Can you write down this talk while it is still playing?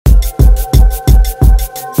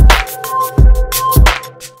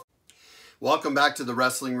Welcome back to the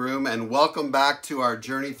Wrestling Room, and welcome back to our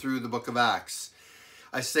journey through the book of Acts.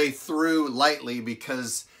 I say through lightly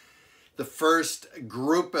because the first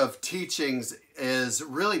group of teachings is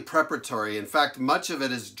really preparatory. In fact, much of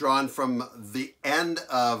it is drawn from the end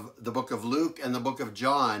of the book of Luke and the book of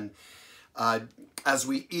John as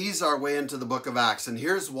we ease our way into the book of Acts. And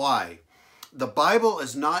here's why. The Bible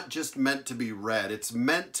is not just meant to be read. It's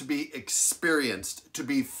meant to be experienced, to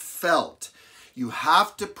be felt. You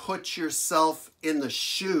have to put yourself in the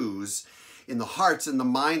shoes, in the hearts and the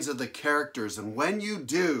minds of the characters. And when you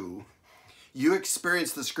do, you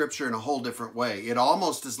experience the scripture in a whole different way. It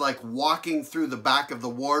almost is like walking through the back of the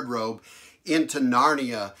wardrobe into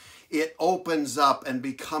Narnia. It opens up and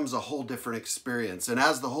becomes a whole different experience. And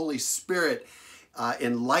as the Holy Spirit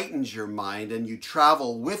enlightens your mind and you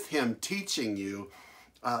travel with Him teaching you,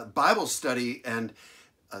 Bible study and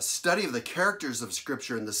a study of the characters of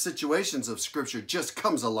Scripture and the situations of Scripture just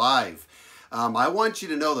comes alive. I want you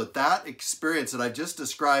to know that that experience that I just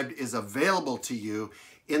described is available to you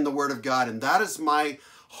in the Word of God. And that is my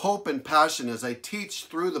hope and passion as I teach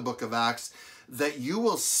through the book of Acts, that you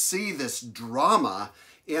will see this drama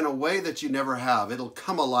in a way that you never have. It'll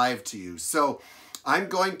come alive to you. So I'm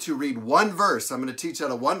going to read one verse. I'm going to teach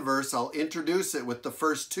out of one verse. I'll introduce it with the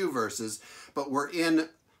first two verses, but we're in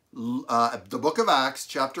the book of Acts,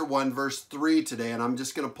 chapter 1, verse 3 today, and I'm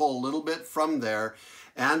just going to pull a little bit from there,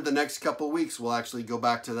 and the next couple of weeks we'll actually go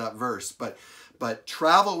back to that verse. But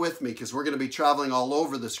travel with me, because we're going to be traveling all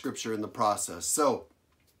over the scripture in the process. So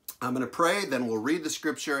I'm going to pray, then we'll read the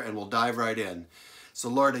scripture, and we'll dive right in. So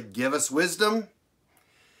Lord, give us wisdom,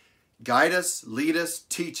 guide us, lead us,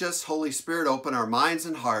 teach us. Holy Spirit, open our minds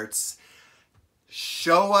and hearts.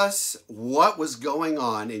 Show us what was going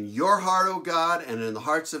on in your heart, O God, and in the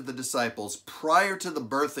hearts of the disciples prior to the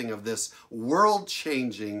birthing of this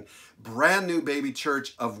world-changing, brand new baby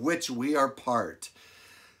church of which we are part.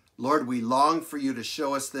 Lord, we long for you to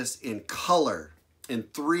show us this in color, in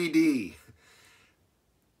 3D.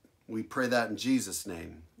 We pray that in Jesus'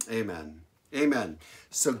 name. Amen. Amen.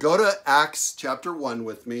 So go to Acts chapter 1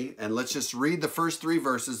 with me, and let's just read the first 3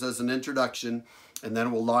 verses as an introduction, and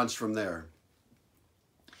then we'll launch from there.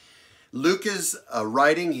 Luke is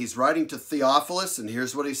writing, he's writing to Theophilus, and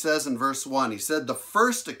here's what he says in verse 1. He said, "The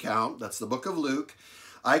first account," that's the book of Luke,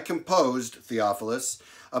 "I composed, Theophilus,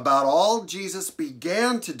 about all Jesus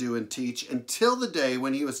began to do and teach until the day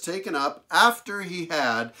when he was taken up, after he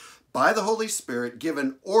had, by the Holy Spirit,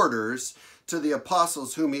 given orders to the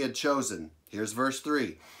apostles whom he had chosen." Here's verse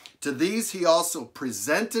 3. "To these he also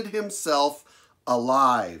presented himself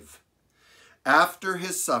alive after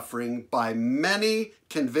his suffering by many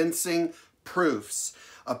convincing proofs,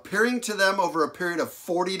 appearing to them over a period of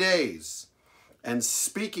 40 days, and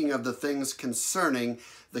speaking of the things concerning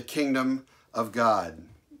the kingdom of God."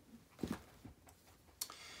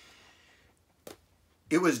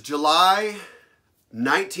 It was July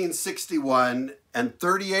 1961, and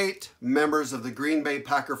 38 members of the Green Bay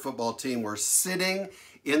Packer football team were sitting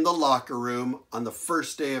in the locker room on the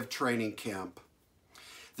first day of training camp.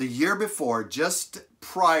 The year before, just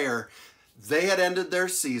prior, they had ended their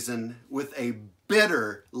season with a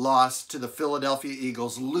bitter loss to the Philadelphia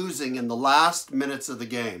Eagles, losing in the last minutes of the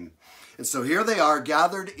game. And so here they are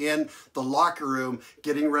gathered in the locker room,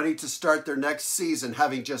 getting ready to start their next season,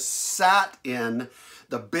 having just sat in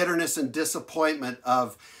the bitterness and disappointment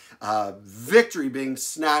of victory being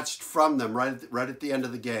snatched from them right at the end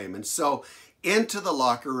of the game. And so into the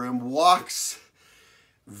locker room walks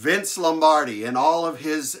Vince Lombardi in all of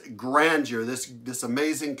his grandeur, this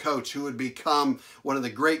amazing coach who would become one of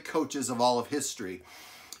the great coaches of all of history.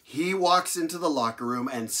 He walks into the locker room,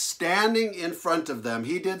 and standing in front of them,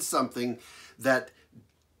 he did something that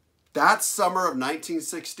summer of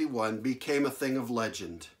 1961 became a thing of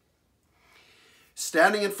legend.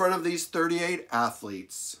 Standing in front of these 38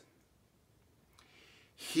 athletes,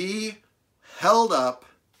 he held up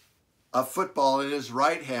a football in his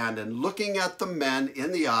right hand, and looking at the men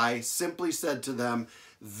in the eye, simply said to them,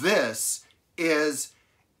 "This is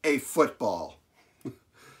a football."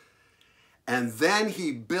 And then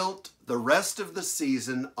he built the rest of the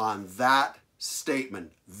season on that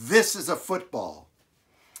statement. This is a football.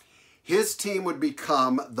 His team would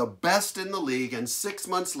become the best in the league, and 6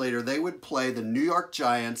 months later, they would play the New York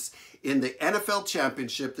Giants in the NFL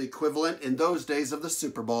Championship, the equivalent in those days of the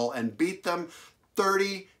Super Bowl, and beat them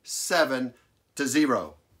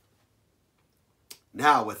 37-0.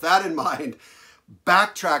 Now, with that in mind,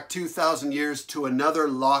 backtrack 2,000 years to another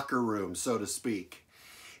locker room, so to speak.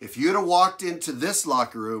 If you'd have walked into this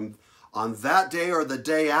locker room on that day or the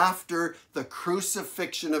day after the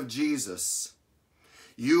crucifixion of Jesus,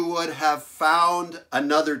 you would have found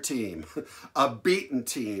another team, a beaten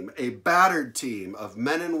team, a battered team of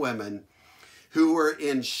men and women who were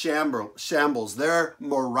in shambles. Their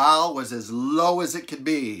morale was as low as it could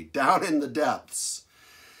be, down in the depths.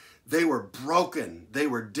 They were broken. They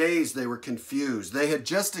were dazed. They were confused. They had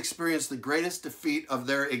just experienced the greatest defeat of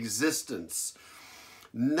their existence.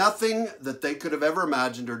 Nothing that they could have ever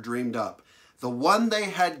imagined or dreamed up. The one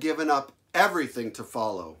they had given up everything to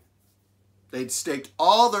follow. They'd staked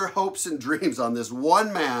all their hopes and dreams on this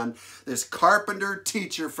one man, this carpenter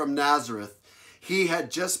teacher from Nazareth. He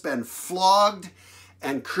had just been flogged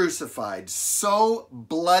and crucified, so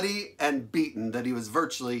bloody and beaten that he was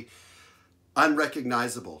virtually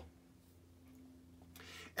unrecognizable.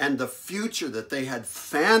 And the future that they had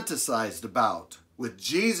fantasized about with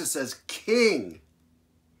Jesus as king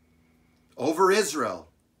over Israel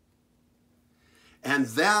and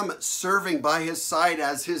them serving by his side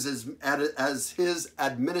as his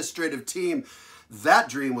administrative team, that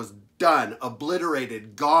dream was done,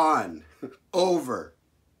 obliterated, gone, over.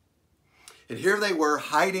 And here they were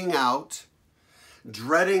hiding out,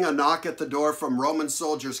 dreading a knock at the door from Roman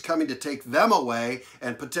soldiers coming to take them away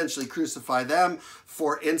and potentially crucify them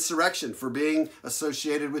for insurrection, for being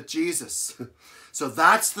associated with Jesus. So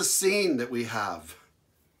that's the scene that we have.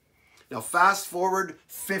 Now fast forward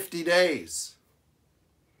 50 days.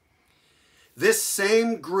 This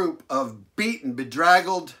same group of beaten,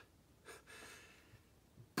 bedraggled,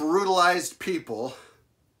 brutalized people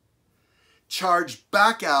charged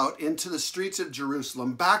back out into the streets of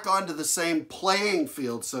Jerusalem, back onto the same playing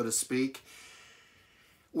field, so to speak,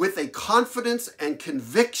 with a confidence and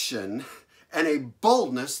conviction and a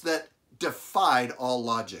boldness that defied all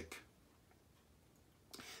logic.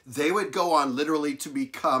 They would go on literally to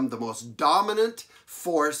become the most dominant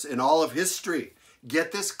force in all of history.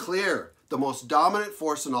 Get this clear. The most dominant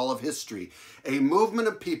force in all of history. A movement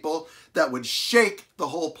of people that would shake the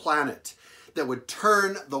whole planet, that would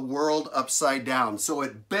turn the world upside down. So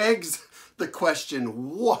it begs the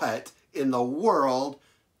question, what in the world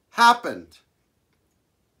happened?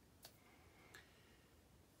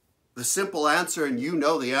 The simple answer, and you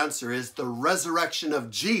know the answer, is the resurrection of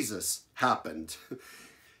Jesus happened.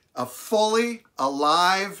 A fully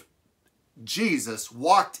alive Jesus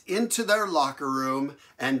walked into their locker room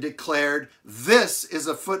and declared, "This is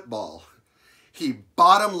a football." He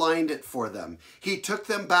bottom lined it for them. He took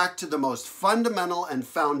them back to the most fundamental and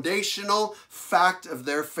foundational fact of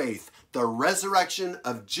their faith, the resurrection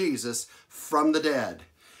of Jesus from the dead.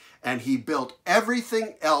 And he built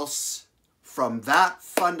everything else from that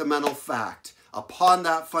fundamental fact, upon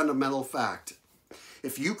that fundamental fact.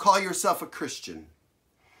 If you call yourself a Christian,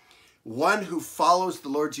 one who follows the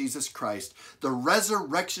Lord Jesus Christ, the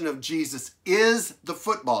resurrection of Jesus is the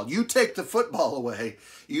football. You take the football away,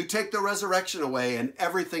 you take the resurrection away, and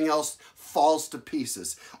everything else falls to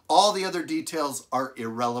pieces. All the other details are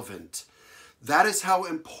irrelevant. That is how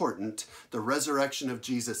important the resurrection of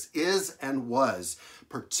Jesus is and was,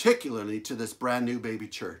 particularly to this brand new baby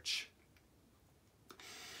church.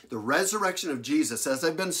 The resurrection of Jesus, as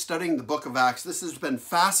I've been studying the book of Acts, this has been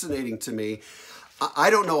fascinating to me.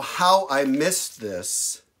 I don't know how I missed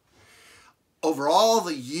this over all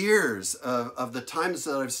the years of the times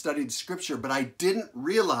that I've studied Scripture, but I didn't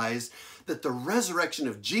realize that the resurrection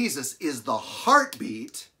of Jesus is the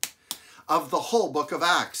heartbeat of the whole book of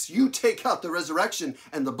Acts. You take out the resurrection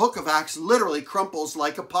and the book of Acts literally crumples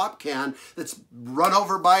like a pop can that's run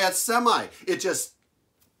over by a semi. It just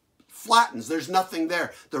flattens. There's nothing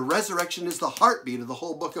there. The resurrection is the heartbeat of the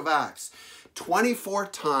whole book of Acts. 24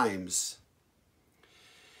 times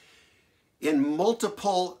in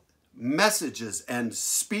multiple messages and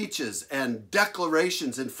speeches and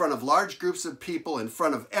declarations in front of large groups of people, in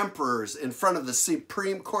front of emperors, in front of the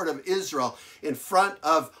Supreme Court of Israel, in front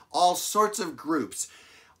of all sorts of groups.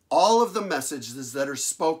 All of the messages that are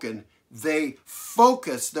spoken, they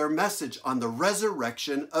focus their message on the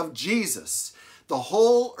resurrection of Jesus. The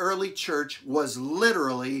whole early church was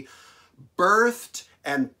literally birthed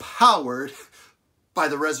and powered by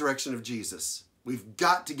the resurrection of Jesus. We've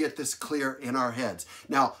got to get this clear in our heads.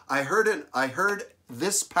 Now, I heard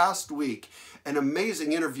this past week an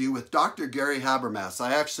amazing interview with Dr. Gary Habermas.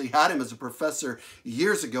 I actually had him as a professor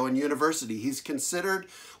years ago in university. He's considered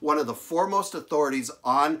one of the foremost authorities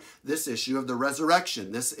on this issue of the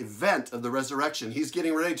resurrection, this event of the resurrection. He's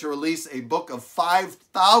getting ready to release a book of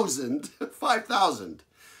 5,000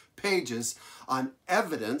 pages on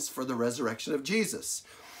evidence for the resurrection of Jesus.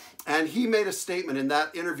 And he made a statement in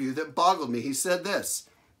that interview that boggled me. He said this: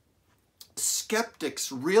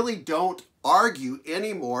 skeptics really don't argue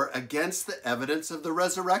anymore against the evidence of the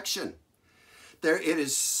resurrection. It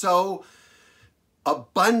is so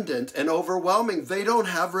abundant and overwhelming. They don't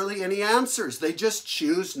have really any answers. They just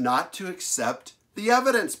choose not to accept the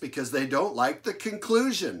evidence because they don't like the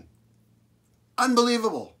conclusion.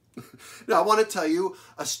 Unbelievable. Now, I want to tell you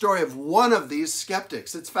a story of one of these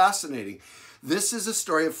skeptics. It's fascinating. This is a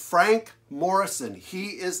story of Frank Morison. He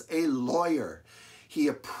is a lawyer. He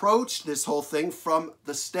approached this whole thing from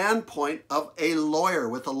the standpoint of a lawyer,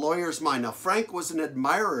 with a lawyer's mind. Now, Frank was an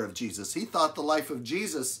admirer of Jesus. He thought the life of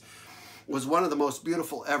Jesus was one of the most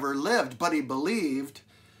beautiful ever lived, but he believed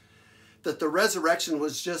that the resurrection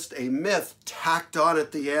was just a myth tacked on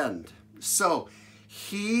at the end. So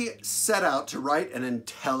he set out to write an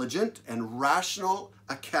intelligent and rational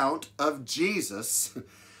account of Jesus,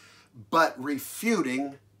 but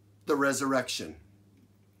refuting the resurrection.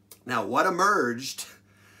 Now, what emerged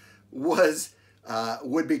was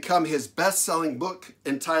would become his best-selling book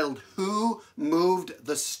entitled Who Moved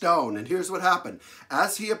the Stone? And here's what happened.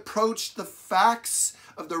 As he approached the facts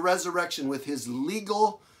of the resurrection with his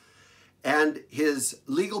legal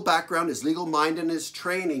background, his legal mind, and his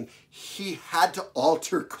training, he had to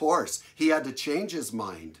alter course. He had to change his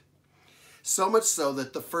mind. So much so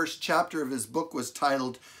that the first chapter of his book was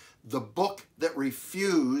titled The Book That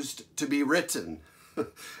Refused to Be Written.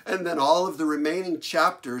 And then all of the remaining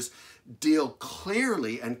chapters deal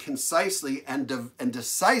clearly and concisely and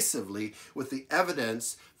decisively with the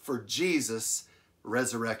evidence for Jesus'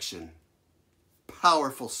 resurrection.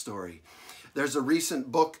 Powerful story. There's a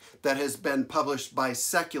recent book that has been published by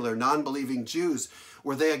secular, non-believing Jews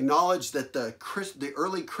where they acknowledge that the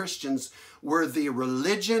early Christians were the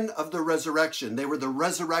religion of the resurrection. They were the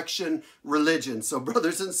resurrection religion. So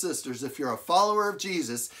brothers and sisters, if you're a follower of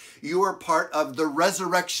Jesus, you are part of the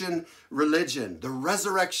resurrection religion. The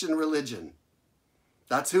resurrection religion.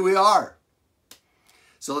 That's who we are.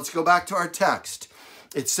 So let's go back to our text.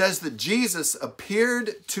 It says that Jesus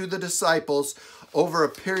appeared to the disciples over a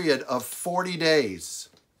period of 40 days.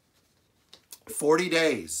 40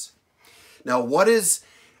 days. Now, what is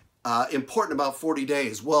important about 40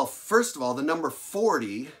 days? Well, first of all, the number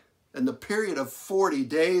 40 and the period of 40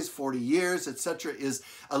 days, 40 years, etc. is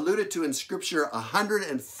alluded to in Scripture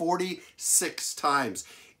 146 times.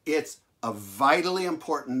 It's a vitally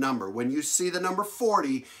important number. When you see the number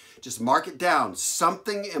 40, just mark it down.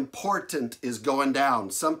 Something important is going down.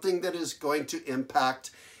 Something that is going to impact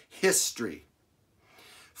history.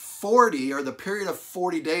 40, or the period of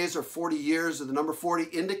 40 days or 40 years, or the number 40,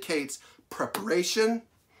 indicates preparation,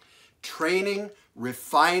 training,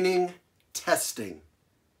 refining, testing.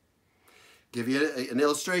 Give you an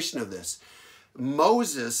illustration of this.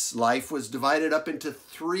 Moses' life was divided up into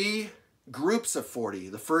 3 groups of 40.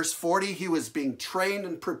 The first 40, he was being trained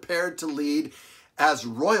and prepared to lead as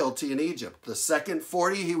royalty in Egypt. The second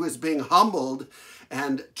 40, he was being humbled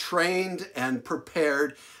and trained and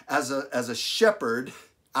prepared as a shepherd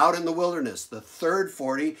out in the wilderness. The third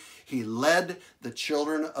 40, he led the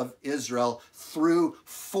children of Israel through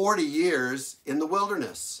 40 years in the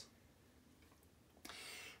wilderness.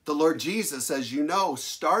 The Lord Jesus, as you know,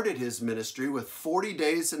 started his ministry with 40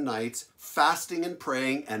 days and nights fasting and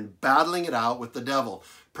praying and battling it out with the devil,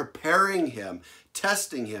 preparing him,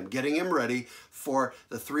 testing him, getting him ready for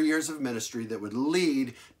the 3 years of ministry that would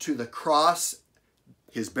lead to the cross,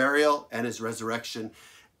 his burial, and his resurrection,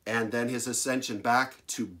 and then his ascension back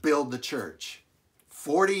to build the church.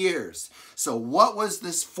 40 years. So what was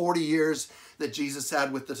this 40 years that Jesus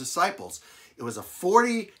had with the disciples? It was a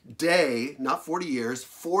 40-day, not 40 years,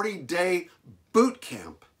 40-day boot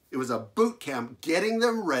camp. It was a boot camp getting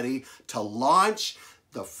them ready to launch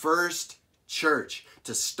the first church,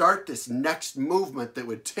 to start this next movement that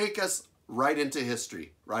would take us right into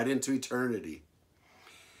history, right into eternity.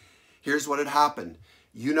 Here's what had happened.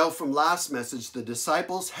 You know from last message, the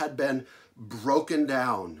disciples had been broken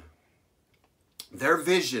down. Their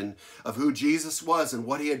vision of who Jesus was and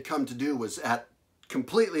what he had come to do was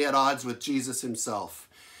completely at odds with Jesus himself.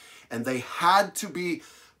 And they had to be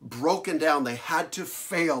broken down. They had to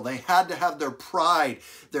fail. They had to have their pride,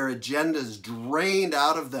 their agendas drained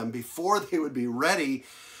out of them before they would be ready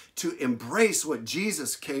to embrace what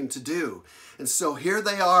Jesus came to do. And so here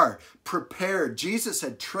they are, prepared. Jesus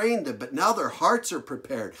had trained them, but now their hearts are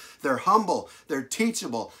prepared. They're humble. They're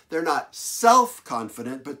teachable. They're not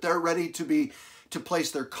self-confident, but they're ready to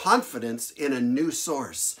place their confidence in a new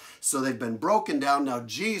source. So they've been broken down. Now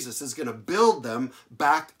Jesus is going to build them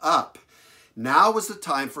back up. Now was the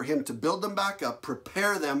time for him to build them back up,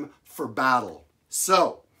 prepare them for battle.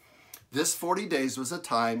 So this 40 days was a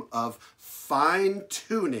time of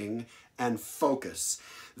fine-tuning and focus.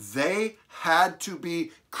 They had to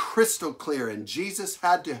be crystal clear, and Jesus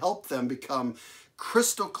had to help them become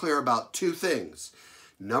crystal clear about 2 things.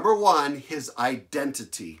 Number one, his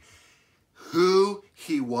identity, who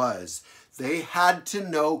he was. They had to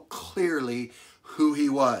know clearly who he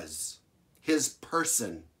was, his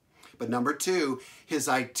person. But number two, his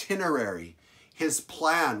itinerary, his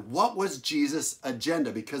plan. What was Jesus'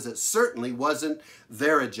 agenda? Because it certainly wasn't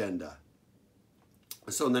their agenda.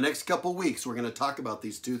 So in the next couple weeks, we're going to talk about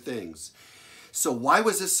these two things. So why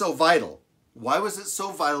was this so vital? Why was it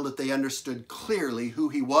so vital that they understood clearly who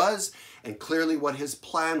he was and clearly what his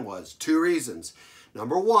plan was? Two reasons.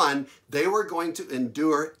 Number one, they were going to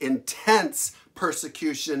endure intense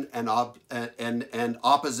persecution and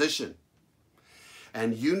opposition.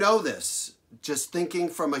 And you know this, just thinking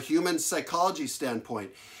from a human psychology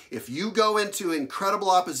standpoint. If you go into incredible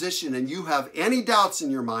opposition and you have any doubts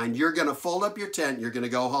in your mind, you're going to fold up your tent, you're going to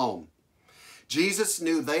go home. Jesus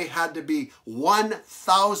knew they had to be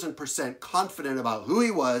 1,000% confident about who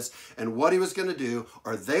he was and what he was going to do,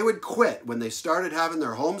 or they would quit. When they started having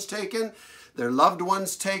their homes taken, their loved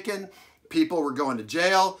ones taken, people were going to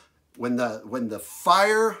jail. When the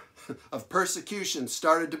fire of persecution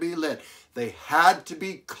started to be lit, they had to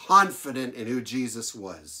be confident in who Jesus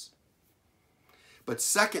was. But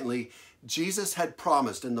secondly, Jesus had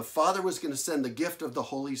promised, and the Father was going to send the gift of the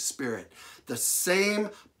Holy Spirit, the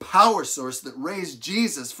same power source that raised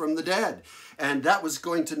Jesus from the dead. And that was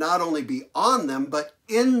going to not only be on them, but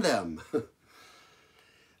in them.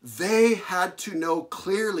 They had to know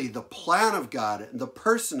clearly the plan of God and the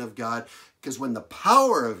person of God, because when the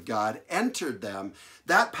power of God entered them,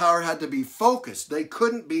 that power had to be focused. They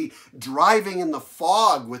couldn't be driving in the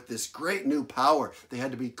fog with this great new power. They had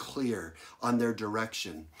to be clear on their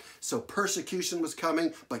direction. So persecution was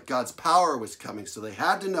coming, but God's power was coming. So they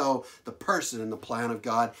had to know the person and the plan of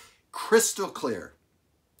God crystal clear.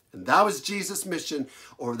 And that was Jesus' mission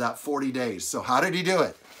over that 40 days. So how did he do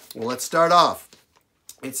it? Well, let's start off.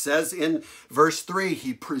 It says in verse 3,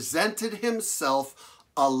 he presented himself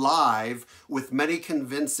alive with many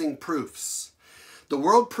convincing proofs. The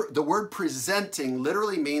word presenting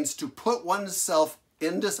literally means to put oneself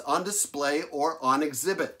on display or on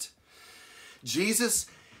exhibit. Jesus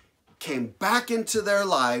came back into their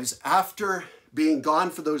lives after being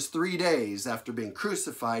gone for those 3 days, after being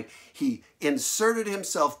crucified. He inserted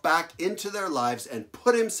himself back into their lives and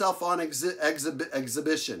put himself on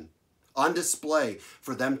exhibition, on display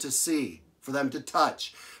for them to see, for them to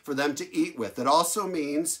touch, for them to eat with. It also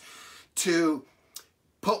means to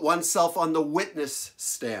put oneself on the witness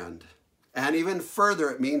stand. And even further,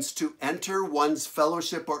 it means to enter one's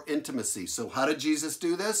fellowship or intimacy. So how did Jesus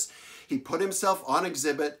do this? He put himself on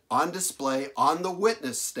exhibit, on display, on the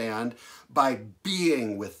witness stand by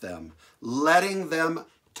being with them, letting them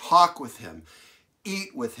talk with him,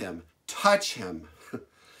 eat with him, touch him.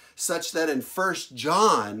 Such that in 1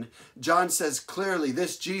 John, John says clearly,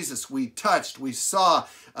 this Jesus we touched, we saw,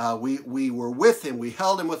 we were with him, we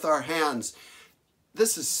held him with our hands.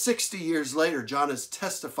 This is 60 years later. John is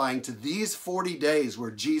testifying to these 40 days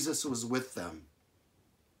where Jesus was with them.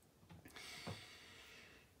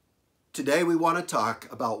 Today we want to talk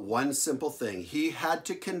about one simple thing. He had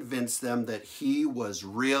to convince them that he was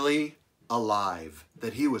really alive,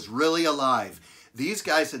 that he was really alive. These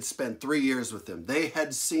guys had spent 3 years with him. They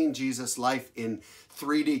had seen Jesus' life in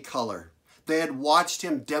 3D color. They had watched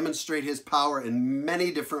him demonstrate his power in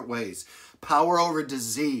many different ways. Power over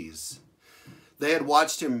disease. They had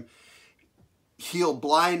watched him heal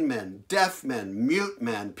blind men, deaf men, mute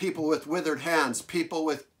men, people with withered hands,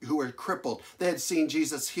 people who were crippled. They had seen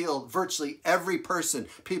Jesus heal virtually every person,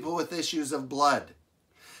 people with issues of blood.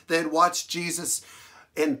 They had watched Jesus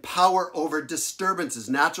in power over disturbances,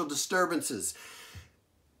 natural disturbances.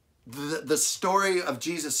 The story of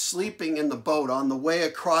Jesus sleeping in the boat on the way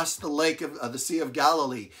across the lake of the Sea of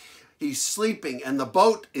Galilee. He's sleeping and the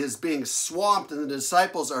boat is being swamped and the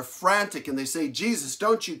disciples are frantic and they say, Jesus,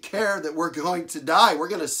 don't you care that we're going to die? We're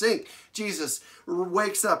going to sink. Jesus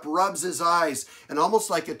wakes up, rubs his eyes, and almost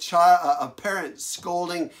like a parent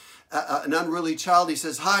scolding an unruly child, he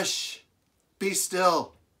says, hush, be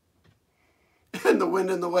still. And the wind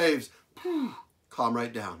and the waves, calm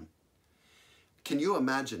right down. Can you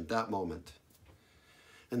imagine that moment?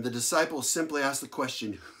 And the disciples simply ask the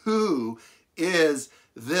question, who is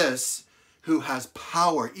this who has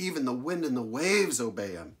power? Even the wind and the waves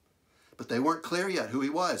obey him. But they weren't clear yet who he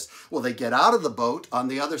was. Well, they get out of the boat on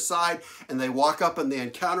the other side and they walk up and they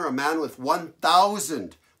encounter a man with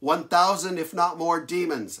 1,000 if not more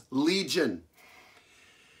demons, legion.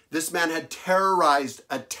 This man had terrorized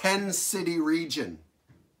a 10-city region.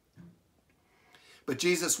 But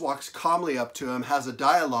Jesus walks calmly up to him, has a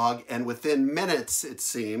dialogue, and within minutes, it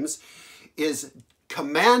seems, is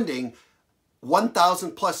commanding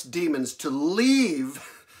 1,000 plus demons to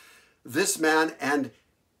leave this man, and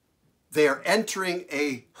they are entering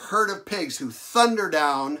a herd of pigs who thunder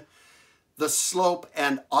down the slope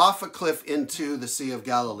and off a cliff into the Sea of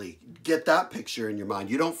Galilee. Get that picture in your mind.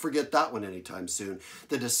 You don't forget that one anytime soon.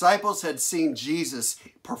 The disciples had seen Jesus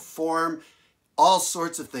perform all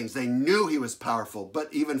sorts of things. They knew he was powerful,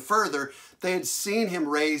 but even further, they had seen him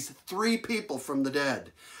raise 3 people from the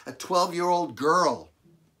dead. A 12-year-old girl,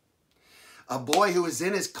 a boy who was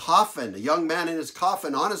in his coffin, a young man in his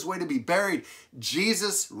coffin on his way to be buried.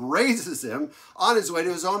 Jesus raises him on his way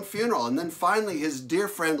to his own funeral. And then finally, his dear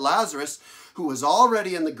friend Lazarus, who was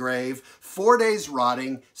already in the grave, 4 days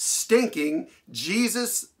rotting, stinking,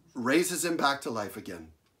 Jesus raises him back to life again.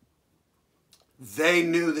 They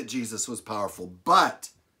knew that Jesus was powerful, but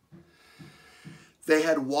they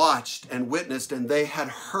had watched and witnessed, and they had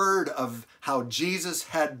heard of how Jesus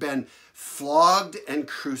had been flogged and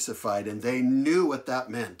crucified, and they knew what that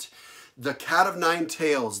meant. The cat of 9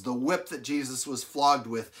 tails, the whip that Jesus was flogged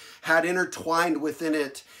with, had intertwined within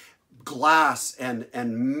it glass and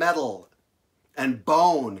metal and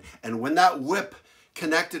bone. And when that whip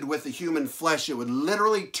connected with the human flesh, it would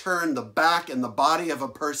literally turn the back and the body of a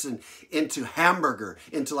person into hamburger,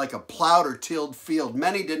 into like a plowed or tilled field.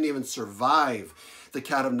 Many didn't even survive the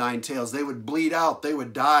cat of 9 tails. They would bleed out. They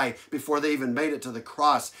would die before they even made it to the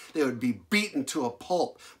cross. They would be beaten to a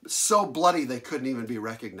pulp, so bloody they couldn't even be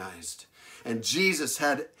recognized. And Jesus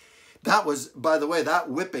had, that was, by the way, that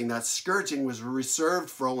whipping, that scourging was reserved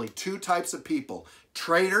for only 2 types of people: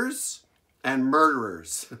 traitors and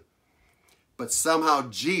murderers. But somehow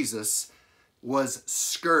Jesus was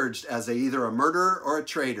scourged as either a murderer or a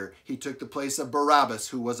traitor. He took the place of Barabbas,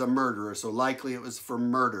 who was a murderer, so likely it was for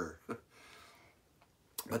murder.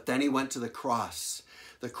 But then he went to the cross.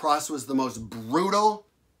 The cross was the most brutal,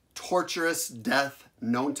 torturous death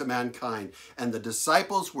known to mankind. And the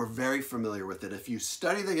disciples were very familiar with it. If you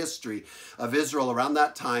study the history of Israel around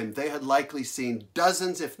that time, they had likely seen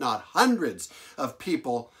dozens, if not hundreds, of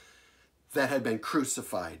people that had been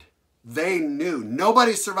crucified. They knew.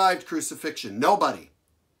 Nobody survived crucifixion. Nobody.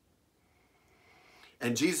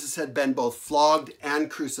 And Jesus had been both flogged and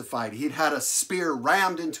crucified. He'd had a spear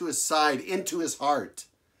rammed into his side, into his heart.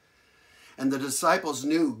 And the disciples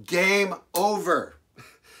knew, game over.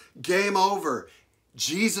 Game over.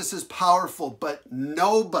 Jesus is powerful, but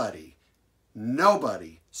nobody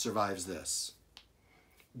survives this.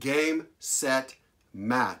 Game, set,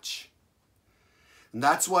 match. And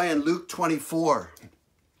that's why in Luke 24,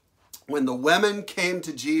 when the women came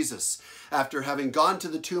to Jesus after having gone to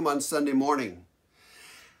the tomb on Sunday morning,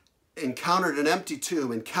 encountered an empty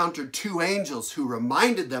tomb, encountered 2 angels who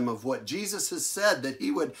reminded them of what Jesus has said, that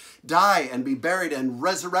he would die and be buried and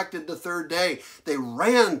resurrected the 3rd day. They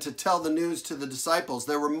ran to tell the news to the disciples.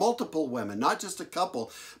 There were multiple women, not just a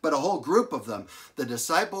couple, but a whole group of them. The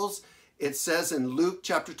disciples, it says in Luke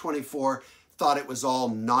chapter 24, thought it was all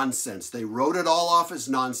nonsense. They wrote it all off as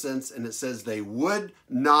nonsense, and it says they would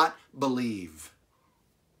not believe.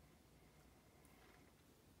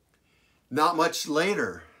 Not much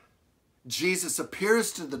later, Jesus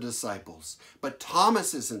appears to the disciples, but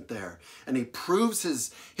Thomas isn't there. And he proves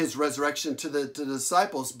his resurrection to the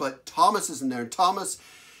disciples, but Thomas isn't there. And Thomas,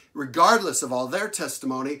 regardless of all their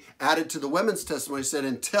testimony, added to the women's testimony, said,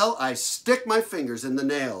 until I stick my fingers in the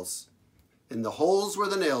nails, in the holes where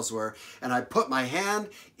the nails were, and I put my hand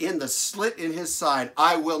in the slit in his side,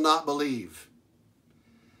 I will not believe.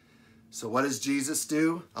 So what does Jesus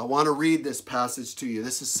do? I want to read this passage to you.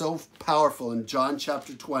 This is so powerful in John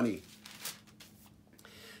chapter 20.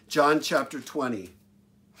 John chapter 20.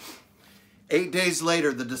 8 days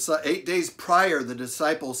later, 8 days prior, the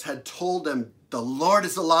disciples had told him, the Lord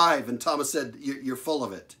is alive. And Thomas said, you're full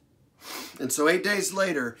of it. And so 8 days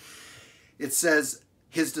later, it says,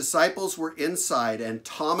 his disciples were inside and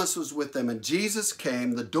Thomas was with them. And Jesus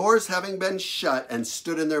came, the doors having been shut, and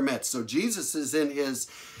stood in their midst. So Jesus is in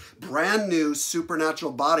his brand new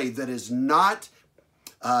supernatural body that is not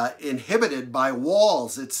inhibited by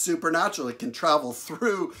walls. It's supernatural. It can travel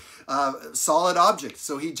through solid objects.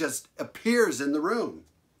 So he just appears in the room.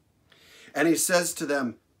 And he says to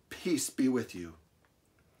them, peace be with you.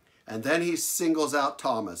 And then he singles out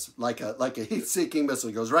Thomas like a heat-seeking missile.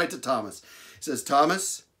 He goes right to Thomas. He says,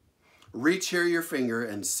 Thomas, reach here your finger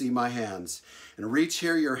and see my hands. And reach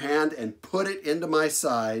here your hand and put it into my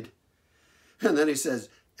side. And then he says,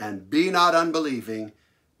 and be not unbelieving,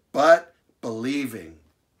 but believing.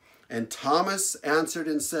 And Thomas answered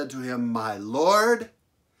and said to him, my Lord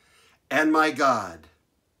and my God.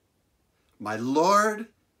 My Lord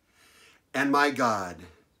and my God.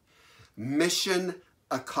 Mission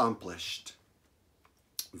accomplished.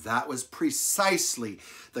 That was precisely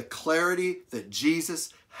the clarity that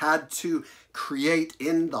Jesus had to create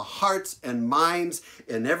in the hearts and minds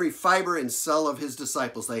and every fiber and cell of his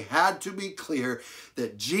disciples. They had to be clear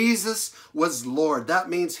that Jesus was Lord. That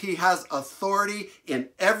means he has authority in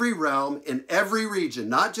every realm, in every region,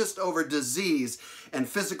 not just over disease and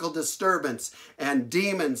physical disturbance and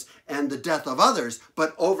demons and the death of others,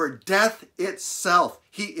 but over death itself.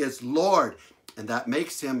 He is Lord, and that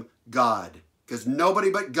makes him God, because nobody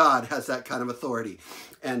but God has that kind of authority.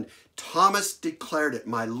 And Thomas declared it,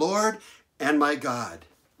 my Lord and my God.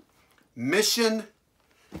 Mission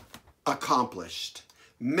accomplished.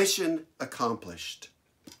 Mission accomplished.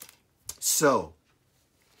 So,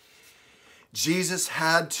 Jesus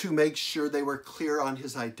had to make sure they were clear on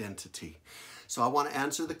his identity. So I want to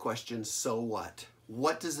answer the question, so what?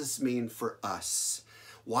 What does this mean for us?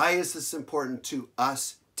 Why is this important to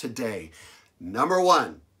us today? Number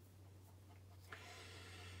one,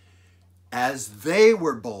 as they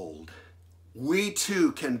were bold, we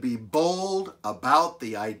too can be bold about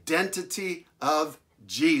the identity of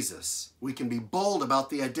Jesus. We can be bold about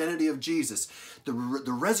the identity of Jesus. The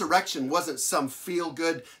resurrection wasn't some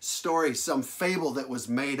feel-good story, some fable that was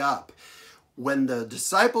made up. When the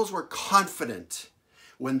disciples were confident,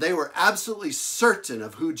 when they were absolutely certain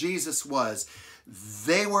of who Jesus was,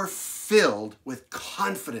 they were filled with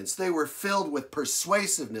confidence. They were filled with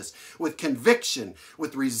persuasiveness, with conviction,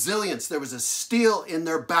 with resilience. There was a steel in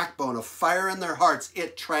their backbone, a fire in their hearts.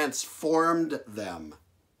 It transformed them.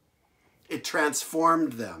 It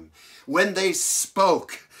transformed them. When they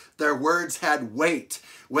spoke, their words had weight.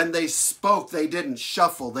 When they spoke, they didn't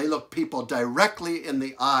shuffle. They looked people directly in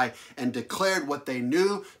the eye and declared what they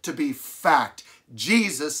knew to be fact.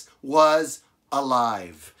 Jesus was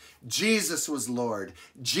alive. Jesus was Lord.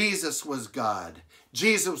 Jesus was God.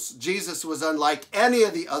 Jesus was unlike any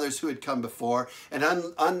of the others who had come before, and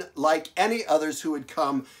unlike any others who would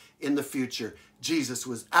come in the future. Jesus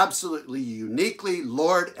was absolutely, uniquely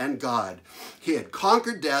Lord and God. He had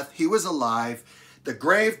conquered death. He was alive. The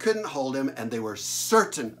grave couldn't hold him, and they were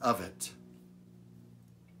certain of it.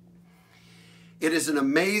 It is an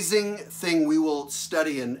amazing thing we will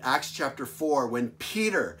study in Acts chapter 4 when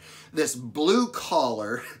Peter, this blue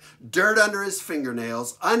collar, dirt under his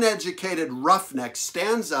fingernails, uneducated roughneck,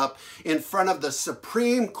 stands up in front of the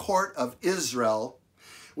Supreme Court of Israel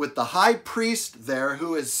with the high priest there,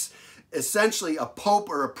 who is essentially a pope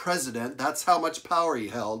or a president. That's how much power he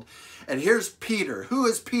held. And here's Peter. Who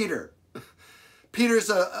is Peter? Peter's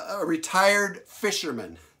a retired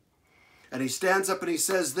fisherman. And he stands up and he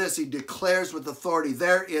says this, he declares with authority,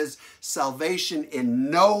 there is salvation in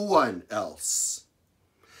no one else.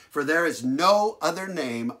 For there is no other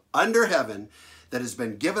name under heaven that has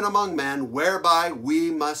been given among men whereby we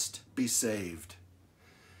must be saved.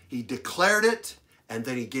 He declared it, and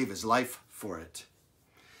then he gave his life for it.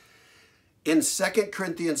 In 2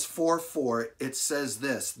 Corinthians 4:4, it says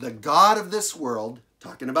this, the God of this world,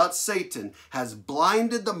 talking about Satan, has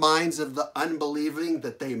blinded the minds of the unbelieving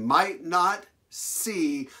that they might not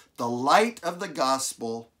see the light of the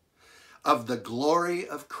gospel of the glory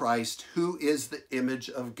of Christ, who is the image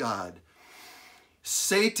of God.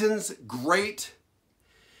 Satan's great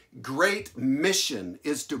mission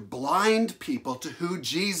is to blind people to who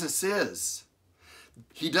Jesus is.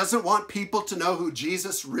 He doesn't want people to know who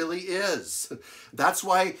Jesus really is. That's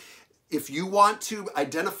why if you want to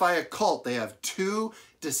identify a cult, they have two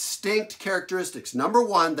distinct characteristics. Number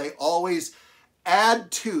one, they always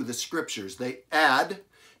add to the scriptures. They add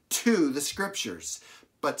to the scriptures.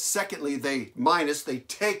 But secondly, they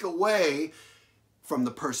take away from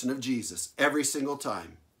the person of Jesus every single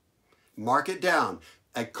time. Mark it down.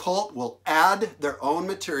 A cult will add their own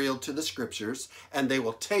material to the scriptures, and they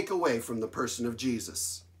will take away from the person of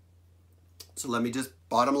Jesus. So let me just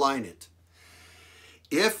bottom line it.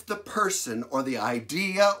 If the person or the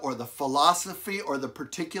idea or the philosophy or the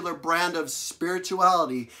particular brand of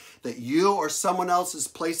spirituality that you or someone else is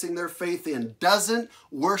placing their faith in doesn't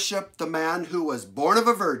worship the man who was born of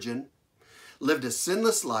a virgin, lived a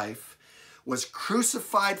sinless life, was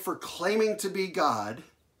crucified for claiming to be God,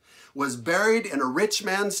 was buried in a rich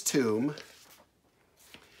man's tomb,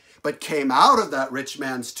 but came out of that rich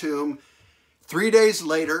man's tomb 3 days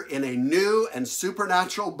later in a new and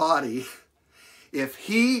supernatural body, if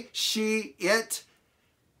he, she, it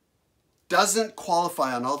doesn't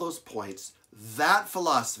qualify on all those points, that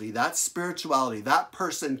philosophy, that spirituality, that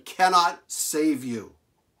person cannot save you.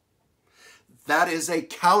 That is a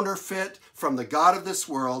counterfeit from the God of this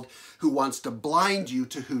world who wants to blind you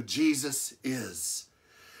to who Jesus is.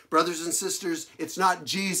 Brothers and sisters, it's not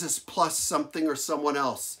Jesus plus something or someone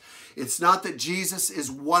else. It's not that Jesus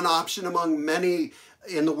is one option among many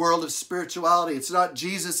in the world of spirituality. It's not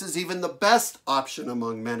Jesus is even the best option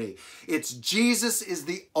among many. It's Jesus is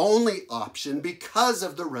the only option because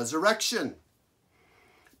of the resurrection.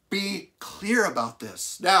 Be clear about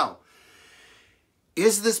this. Now,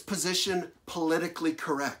 is this position politically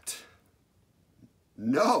correct?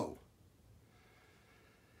 No.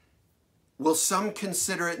 Will some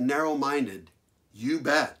consider it narrow-minded? You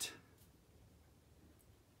bet.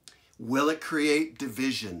 Will it create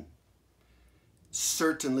division?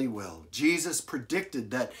 Certainly will. Jesus predicted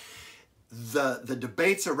that the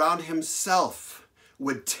debates around himself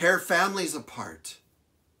would tear families apart.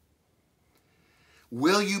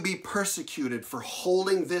 Will you be persecuted for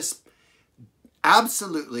holding this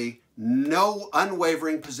absolutely no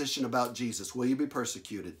unwavering position about Jesus? Will you be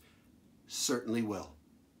persecuted? Certainly will.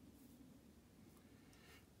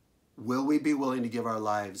 Will we be willing to give our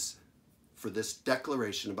lives for this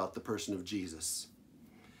declaration about the person of Jesus?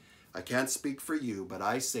 I can't speak for you, but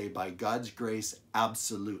I say by God's grace,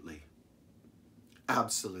 absolutely.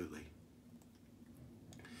 Absolutely.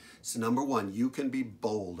 So number one, you can be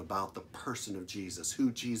bold about the person of Jesus, who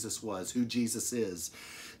Jesus was, who Jesus is,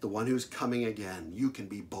 the one who's coming again. You can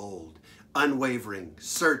be bold, unwavering,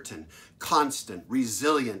 certain, constant,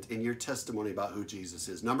 resilient in your testimony about who Jesus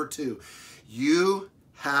is. Number two, you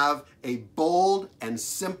have a bold and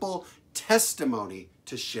simple testimony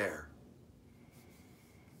to share.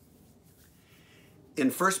 In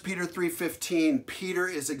 1 Peter 3:15, Peter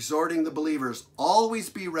is exhorting the believers, always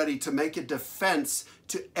be ready to make a defense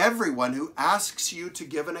to everyone who asks you to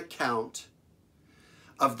give an account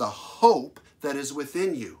of the hope that is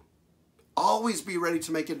within you. Always be ready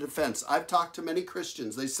to make a defense. I've talked to many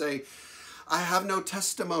Christians. They say, I have no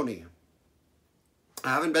testimony. I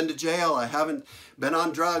haven't been to jail. I haven't been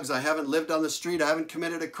on drugs. I haven't lived on the street. I haven't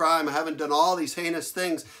committed a crime. I haven't done all these heinous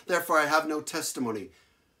things. Therefore, I have no testimony.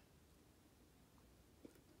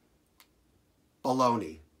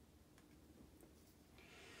 Baloney.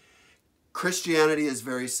 Christianity is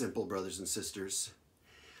very simple, brothers and sisters.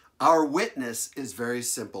 Our witness is very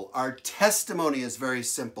simple. Our testimony is very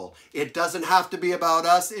simple. It doesn't have to be about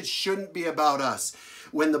us. It shouldn't be about us.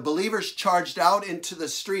 When the believers charged out into the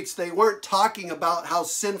streets, they weren't talking about how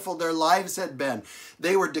sinful their lives had been.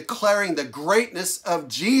 They were declaring the greatness of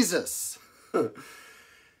Jesus.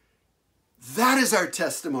 That is our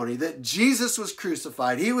testimony, that Jesus was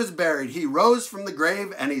crucified, he was buried, he rose from the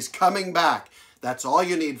grave, and he's coming back. That's all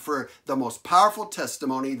you need for the most powerful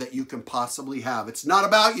testimony that you can possibly have. It's not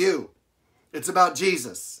about you. It's about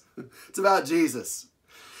Jesus. It's about Jesus.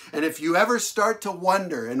 And if you ever start to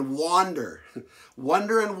wonder and wander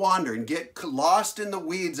and get lost in the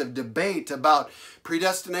weeds of debate about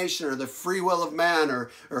predestination or the free will of man or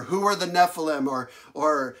who are the Nephilim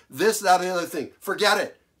or this, that, or the other thing, forget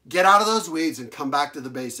it. Get out of those weeds and come back to the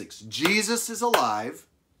basics. Jesus is alive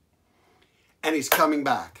and he's coming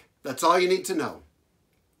back. That's all you need to know.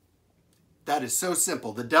 That is so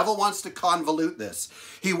simple. The devil wants to convolute this.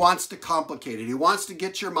 He wants to complicate it. He wants to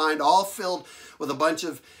get your mind all filled with a bunch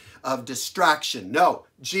of distraction. No,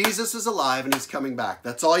 Jesus is alive and he's coming back.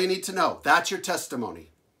 That's all you need to know. That's your testimony.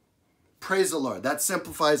 Praise the Lord. That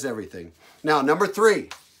simplifies everything. Now, number three,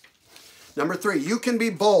 you can be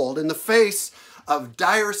bold in the face of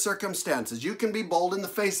dire circumstances. You can be bold in the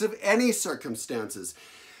face of any circumstances.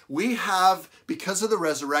 We have, because of the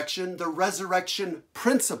resurrection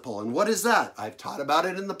principle. And what is that? I've taught about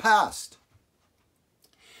it in the past.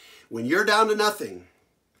 When you're down to nothing,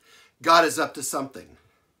 God is up to something.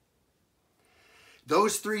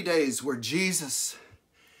 Those 3 days where Jesus,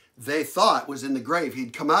 they thought, was in the grave,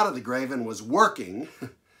 he'd come out of the grave and was working.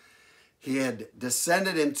 He had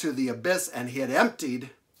descended into the abyss and he had emptied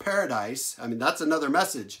paradise. I mean, that's another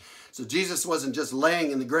message. So Jesus wasn't just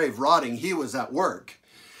laying in the grave rotting, he was at work.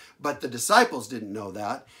 But the disciples didn't know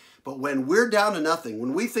that. But when we're down to nothing,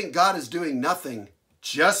 when we think God is doing nothing,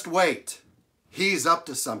 just wait. He's up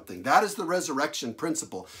to something. That is the resurrection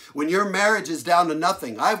principle. When your marriage is down to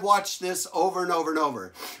nothing, I've watched this over and over and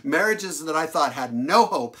over. Marriages that I thought had no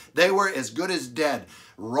hope, they were as good as dead.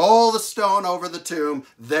 Roll the stone over the tomb,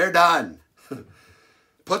 they're done.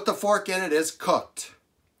 Put the fork in it, it's cooked.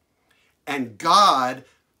 And God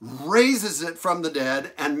raises it from the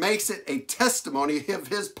dead and makes it a testimony of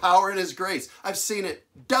his power and his grace. I've seen it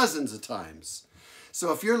dozens of times.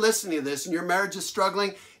 So if you're listening to this and your marriage is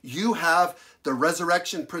struggling, you have the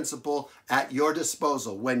resurrection principle at your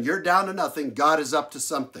disposal. When you're down to nothing, God is up to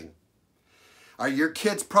something. Are your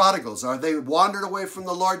kids prodigals? Are they wandered away from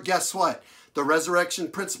the Lord? Guess what? The resurrection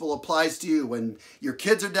principle applies to you. When your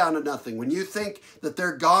kids are down to nothing, when you think that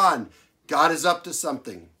they're gone, God is up to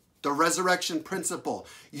something. The resurrection principle.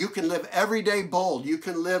 You can live every day bold. You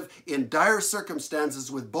can live in dire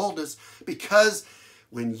circumstances with boldness, because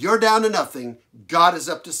when you're down to nothing, God is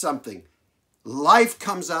up to something. Life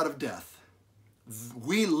comes out of death.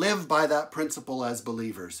 We live by that principle as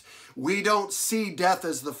believers. We don't see death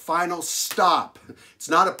as the final stop. It's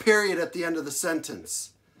not a period at the end of the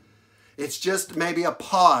sentence. It's just maybe a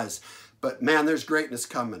pause. But man, there's greatness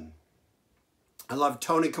coming. I love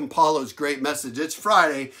Tony Campolo's great message. It's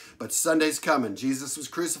Friday, but Sunday's coming. Jesus was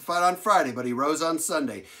crucified on Friday, but he rose on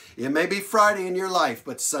Sunday. It may be Friday in your life,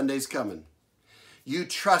 but Sunday's coming. You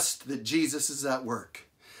trust that Jesus is at work.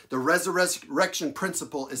 The resurrection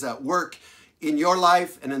principle is at work in your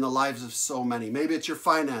life and in the lives of so many. Maybe it's your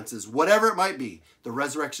finances, whatever it might be, the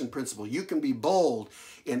resurrection principle. You can be bold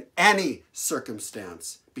in any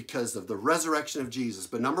circumstance because of the resurrection of Jesus.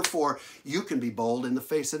 But number 4, you can be bold in the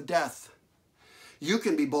face of death. You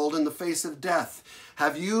can be bold in the face of death.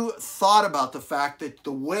 Have you thought about the fact that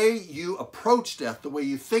the way you approach death, the way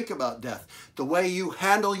you think about death, the way you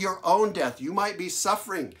handle your own death, you might be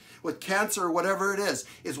suffering with cancer or whatever it is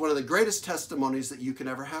one of the greatest testimonies that you can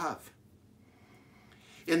ever have.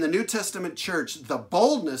 In the New Testament church, the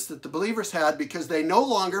boldness that the believers had because they no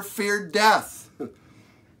longer feared death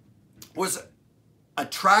was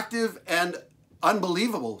attractive and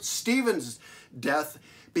unbelievable. Stephen's death,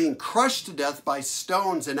 being crushed to death by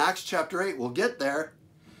stones in Acts chapter 8, we'll get there,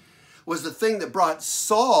 was the thing that brought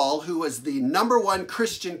Saul, who was the #1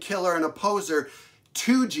 Christian killer and opposer,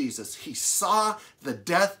 to Jesus. He saw the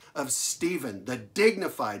death of Stephen, the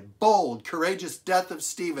dignified, bold, courageous death of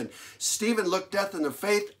Stephen. Stephen looked death in the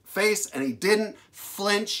face and he didn't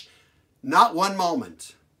flinch, not one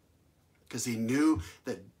moment, because he knew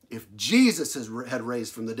that if Jesus had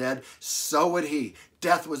raised from the dead, so would he.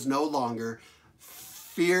 Death was no longer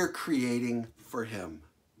fear-creating for him.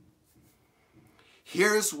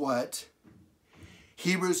 Here's what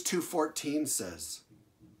Hebrews 2:14 says.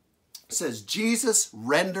 It says, Jesus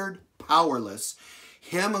rendered powerless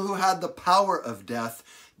him who had the power of death,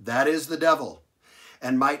 that is the devil,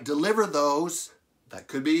 and might deliver those, that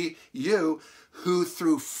could be you, who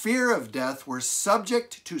through fear of death were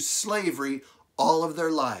subject to slavery all of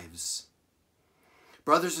their lives.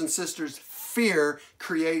 Brothers and sisters, fear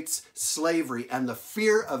creates slavery, and the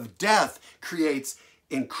fear of death creates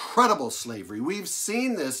incredible slavery. We've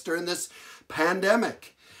seen this during this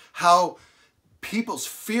pandemic, how people's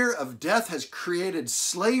fear of death has created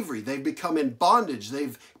slavery. They've become in bondage.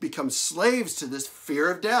 They've become slaves to this fear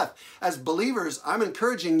of death. As believers, I'm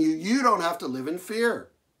encouraging you, you don't have to live in fear.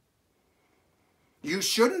 You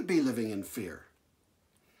shouldn't be living in fear.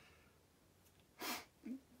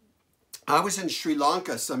 I was in Sri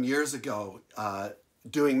Lanka some years ago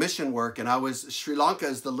doing mission work, and Sri Lanka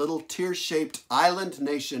is the little tear-shaped island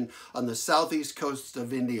nation on the southeast coast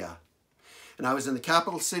of India. And I was in the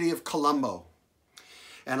capital city of Colombo.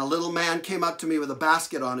 And a little man came up to me with a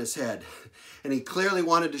basket on his head. And he clearly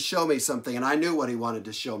wanted to show me something, and I knew what he wanted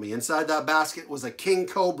to show me. Inside that basket was a king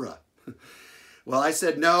cobra. Well, I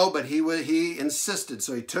said no, but he insisted.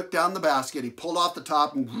 So he took down the basket, he pulled off the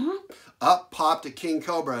top, and up popped a king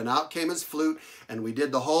cobra, and out came his flute, and we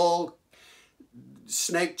did the whole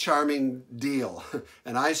snake charming deal.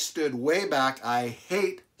 And I stood way back. I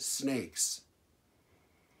hate snakes.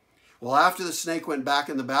 Well, after the snake went back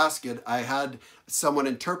in the basket, I had someone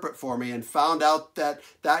interpret for me and found out that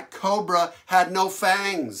that cobra had no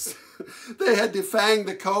fangs. They had defanged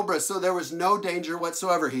the cobra, so there was no danger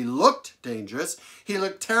whatsoever. He looked dangerous. He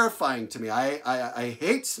looked terrifying to me. I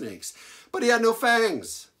hate snakes, but he had no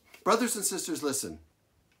fangs. Brothers and sisters, listen.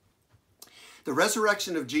 The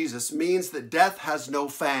resurrection of Jesus means that death has no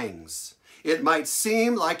fangs. It might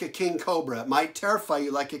seem like a king cobra. It might terrify you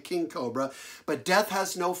like a king cobra, but death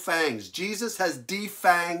has no fangs. Jesus has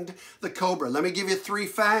defanged the cobra. Let me give you 3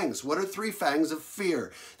 fangs. What are 3 fangs of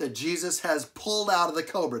fear that Jesus has pulled out of the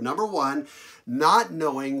cobra? Number 1, not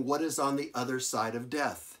knowing what is on the other side of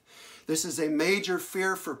death. This is a major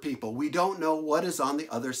fear for people. We don't know what is on the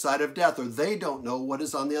other side of death, or they don't know what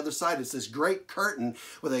is on the other side. It's this great curtain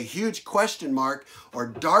with a huge question mark or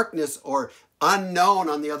darkness or unknown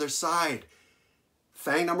on the other side.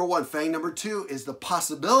 Fang number 1. Fang number 2 is the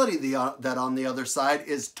possibility that on the other side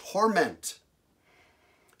is torment,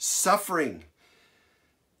 suffering,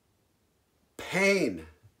 pain,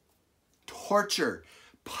 torture,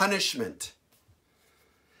 punishment.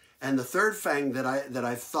 And the third thing that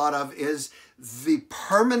I've thought of is the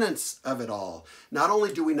permanence of it all. Not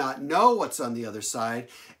only do we not know what's on the other side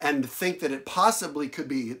and think that it possibly could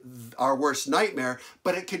be our worst nightmare,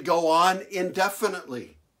 but it could go on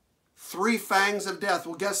indefinitely. 3 fangs of death.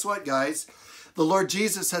 Well, guess what, guys? The Lord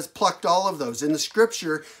Jesus has plucked all of those. In the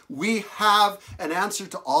scripture, we have an answer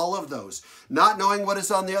to all of those. Not knowing what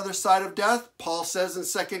is on the other side of death, Paul says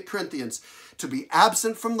in 2 Corinthians, to be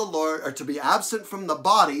absent from the Lord, or to be absent from the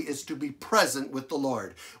body is to be present with the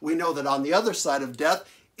Lord. We know that on the other side of death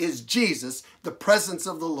is Jesus, the presence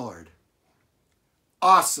of the Lord.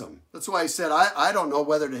 Awesome. That's why I said I don't know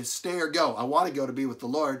whether to stay or go. I want to go to be with the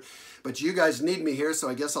Lord, but you guys need me here, so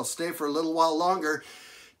I guess I'll stay for a little while longer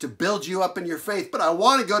to build you up in your faith. But I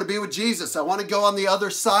want to go to be with Jesus. I want to go on the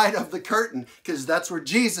other side of the curtain because that's where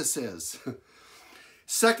Jesus is.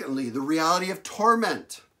 Secondly, the reality of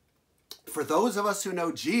torment. For those of us who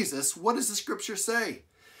know Jesus, what does the scripture say? It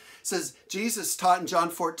says, Jesus taught in John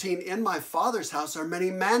 14, in my Father's house are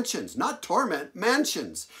many mansions, not torment,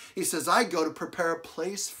 mansions. He says, I go to prepare a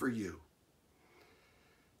place for you,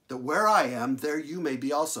 that where I am, there you may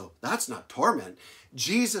be also. That's not torment.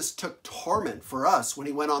 Jesus took torment for us when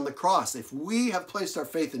he went on the cross. If we have placed our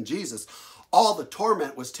faith in Jesus, all the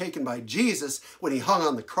torment was taken by Jesus when he hung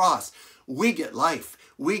on the cross. We get life.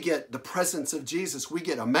 We get the presence of Jesus. We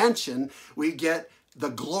get a mansion. We get the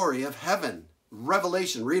glory of heaven.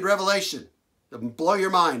 Revelation. Read Revelation. It'll blow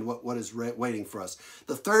your mind what is waiting for us.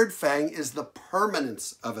 The third thing is the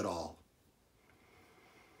permanence of it all.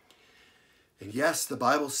 And yes, the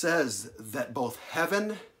Bible says that both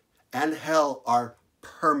heaven and hell are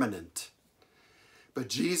permanent. But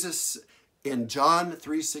Jesus, in John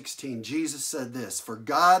 3:16, Jesus said this, for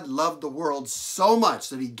God loved the world so much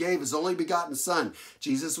that he gave his only begotten Son.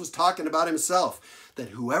 Jesus was talking about himself, that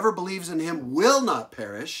whoever believes in him will not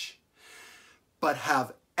perish, but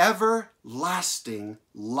have everlasting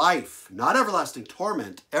life. Not everlasting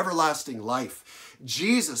torment, everlasting life.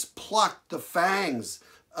 Jesus plucked the fangs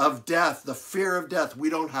of death, the fear of death. We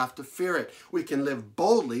don't have to fear it. We can live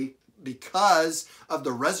boldly because of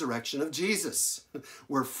the resurrection of Jesus.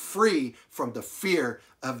 We're free from the fear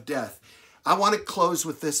of death. I want to close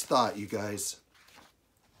with this thought, you guys.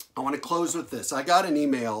 I want to close with this. I got an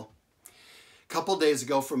email a couple days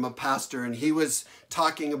ago from a pastor, and he was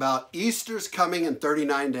talking about Easter's coming in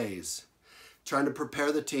 39 days. Trying to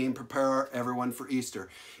prepare the team, prepare everyone for Easter.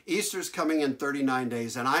 Easter's coming in 39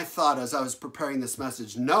 days. And I thought as I was preparing this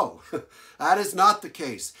message, no, that is not the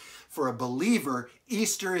case. For a believer,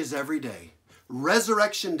 Easter is every day.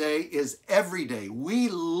 Resurrection Day is every day. We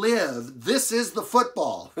live, this is the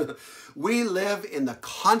football. We live in the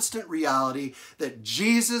constant reality that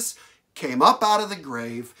Jesus came up out of the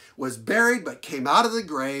grave, was buried, but came out of the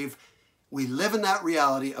grave. We live in that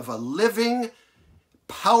reality of a living,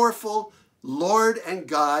 powerful Lord and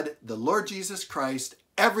God, the Lord Jesus Christ,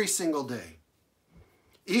 every single day.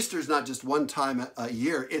 Easter is not just one time a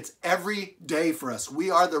year. It's every day for us. We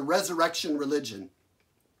are the resurrection religion.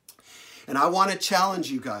 And I want to challenge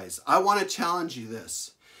you guys. I want to challenge you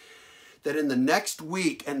this, that in the next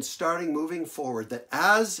week and starting moving forward, that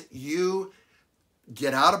as you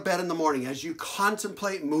get out of bed in the morning, as you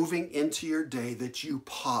contemplate moving into your day, that you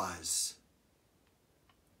pause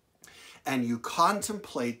and you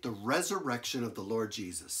contemplate the resurrection of the Lord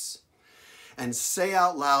Jesus and say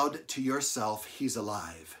out loud to yourself, he's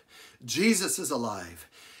alive. Jesus is alive.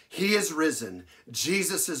 He is risen.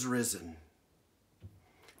 Jesus is risen.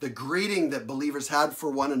 The greeting that believers had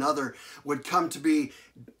for one another would come to be,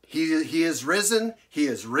 he is risen. He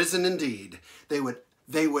is risen indeed. They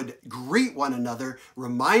would greet one another,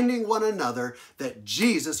 reminding one another that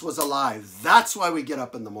Jesus was alive. That's why we get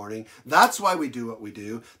up in the morning. That's why we do what we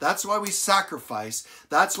do. That's why we sacrifice.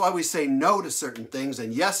 That's why we say no to certain things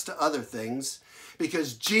and yes to other things,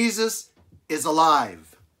 because Jesus is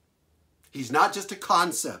alive. He's not just a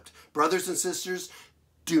concept. Brothers and sisters,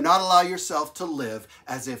 do not allow yourself to live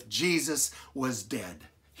as if Jesus was dead.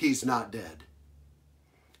 He's not dead.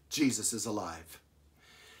 Jesus is alive.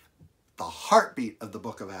 The heartbeat of the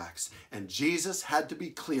book of Acts. And Jesus had to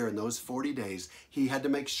be clear in those 40 days. He had to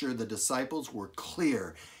make sure the disciples were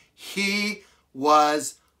clear. He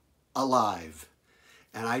was alive.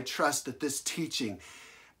 And I trust that this teaching,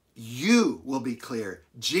 you will be clear.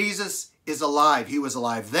 Jesus is alive. He was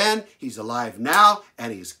alive then, he's alive now,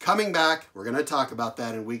 and he's coming back. We're going to talk about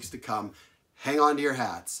that in weeks to come. Hang on to your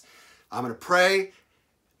hats. I'm going to pray.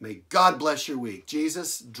 May God bless your week.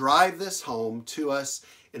 Jesus, drive this home to us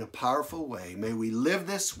in a powerful way. May we live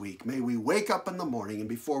this week. May we wake up in the morning and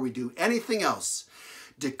before we do anything else,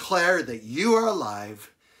 declare that you are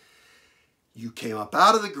alive. You came up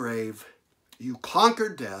out of the grave. You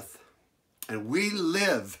conquered death, and we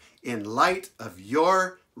live in light of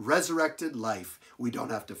your resurrected life. We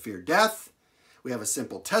don't have to fear death. We have a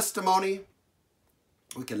simple testimony.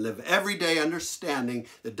 We can live every day understanding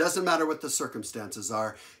that it doesn't matter what the circumstances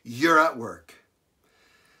are, you're at work.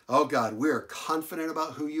 Oh God, we are confident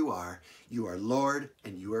about who you are. You are Lord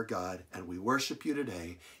and you are God, and we worship you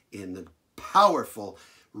today in the powerful,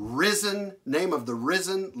 risen name of the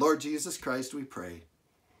risen Lord Jesus Christ, we pray.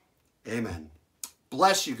 Amen.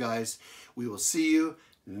 Bless you guys. We will see you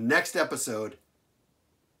next episode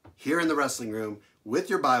here in the Wrestling Room with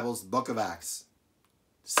your Bibles, Book of Acts.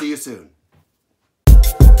 See you soon.